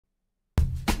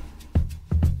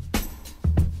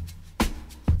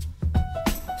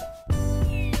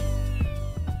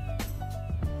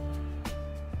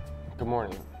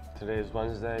Today is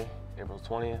Wednesday, April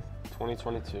 20th,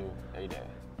 2022, A-Day.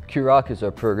 Q-Rock is our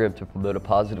program to promote a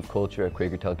positive culture at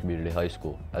Quakertown Community High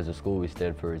School. As a school, we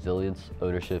stand for resilience,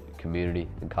 ownership, community,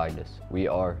 and kindness. We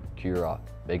are Q-Rock.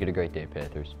 Make it a great day,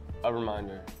 Panthers. A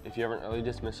reminder, if you have an early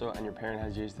dismissal and your parent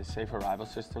has used the safe arrival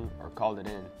system or called it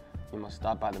in, you must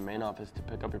stop by the main office to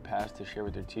pick up your pass to share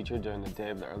with your teacher during the day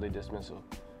of the early dismissal.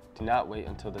 Do not wait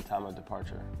until the time of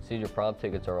departure. Senior prom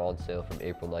tickets are on sale from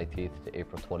April 19th to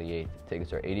April 28th.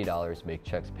 Tickets are $80, make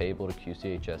checks payable to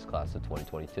QCHS class of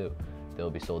 2022. They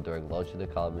will be sold during lunch in the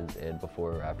Commons and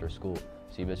before or after school.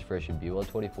 See Ms. Frisch in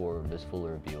B124 or Ms.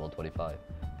 Fuller in B125.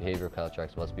 Behavioral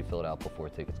contracts must be filled out before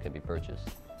tickets can be purchased.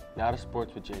 Now to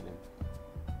sports with Jaden.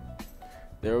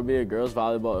 There will be a girls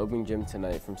volleyball open gym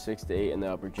tonight from 6 to 8 in the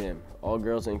upper gym. All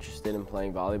girls interested in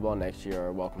playing volleyball next year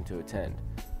are welcome to attend.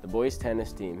 The boys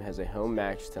tennis team has a home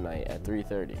match tonight at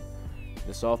 3:30.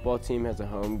 The softball team has a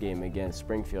home game against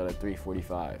Springfield at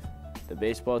 3:45. The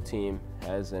baseball team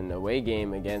has an away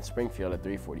game against Springfield at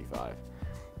 3:45.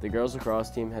 The girls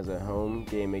lacrosse team has a home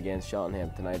game against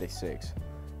Cheltenham tonight at 6.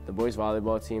 The boys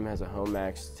volleyball team has a home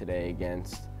match today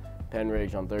against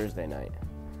Penridge on Thursday night.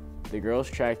 The girls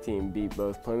track team beat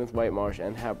both Plymouth Whitemarsh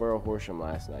and Hatboro Horsham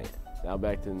last night. Now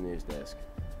back to the news desk.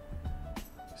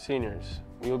 Seniors,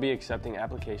 we will be accepting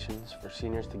applications for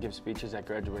seniors to give speeches at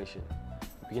graduation.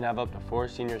 We can have up to 4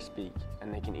 seniors speak,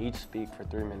 and they can each speak for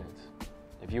 3 minutes.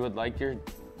 If you would like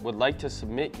to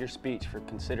submit your speech for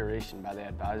consideration by the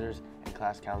advisors and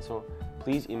class council,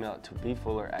 please email it to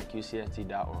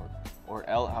bfuller@qcsd.org or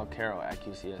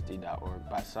lalcaro@qcsd.org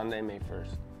by Sunday, May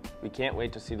 1st. We can't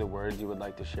wait to see the words you would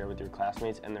like to share with your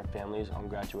classmates and their families on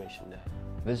graduation day.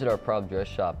 Visit our prom dress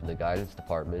shop in the guidance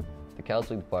department. The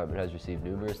counseling department has received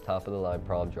numerous top-of-the-line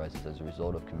prom dresses as a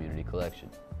result of community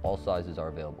collection. All sizes are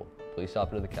available. Please stop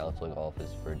into the counseling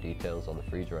office for details on the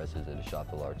free dresses and to shop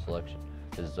the large selection.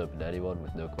 This is open to anyone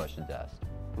with no questions asked.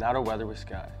 Now to weather with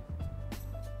Sky.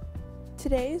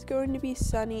 Today is going to be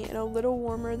sunny and a little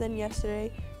warmer than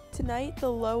yesterday. Tonight, the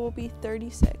low will be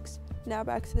 36. Now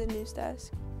back to the news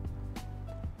desk.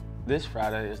 This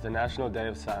Friday is the National Day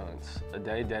of Silence, a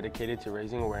day dedicated to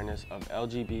raising awareness of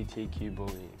LGBTQ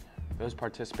bullying. Those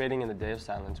participating in the Day of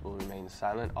Silence will remain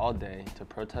silent all day to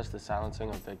protest the silencing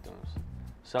of victims.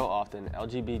 So often,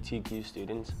 LGBTQ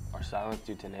students are silenced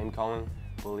due to name-calling,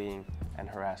 bullying, and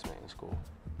harassment in school.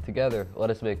 Together, let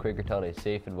us make Quakertown a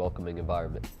safe and welcoming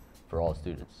environment for all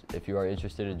students. If you are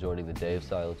interested in joining the Day of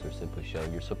Silence or simply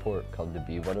showing your support, come to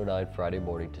B109 Friday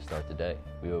morning to start the day.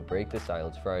 We will break the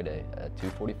silence Friday at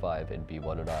 2:45 in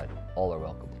B109. All are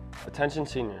welcome. Attention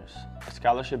seniors, a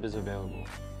scholarship is available.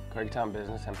 Quakertown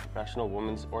Business and Professional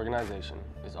Women's Organization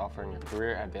is offering a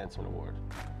Career Advancement Award.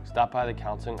 Stop by the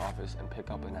counseling office and pick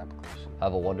up an application.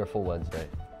 Have a wonderful Wednesday.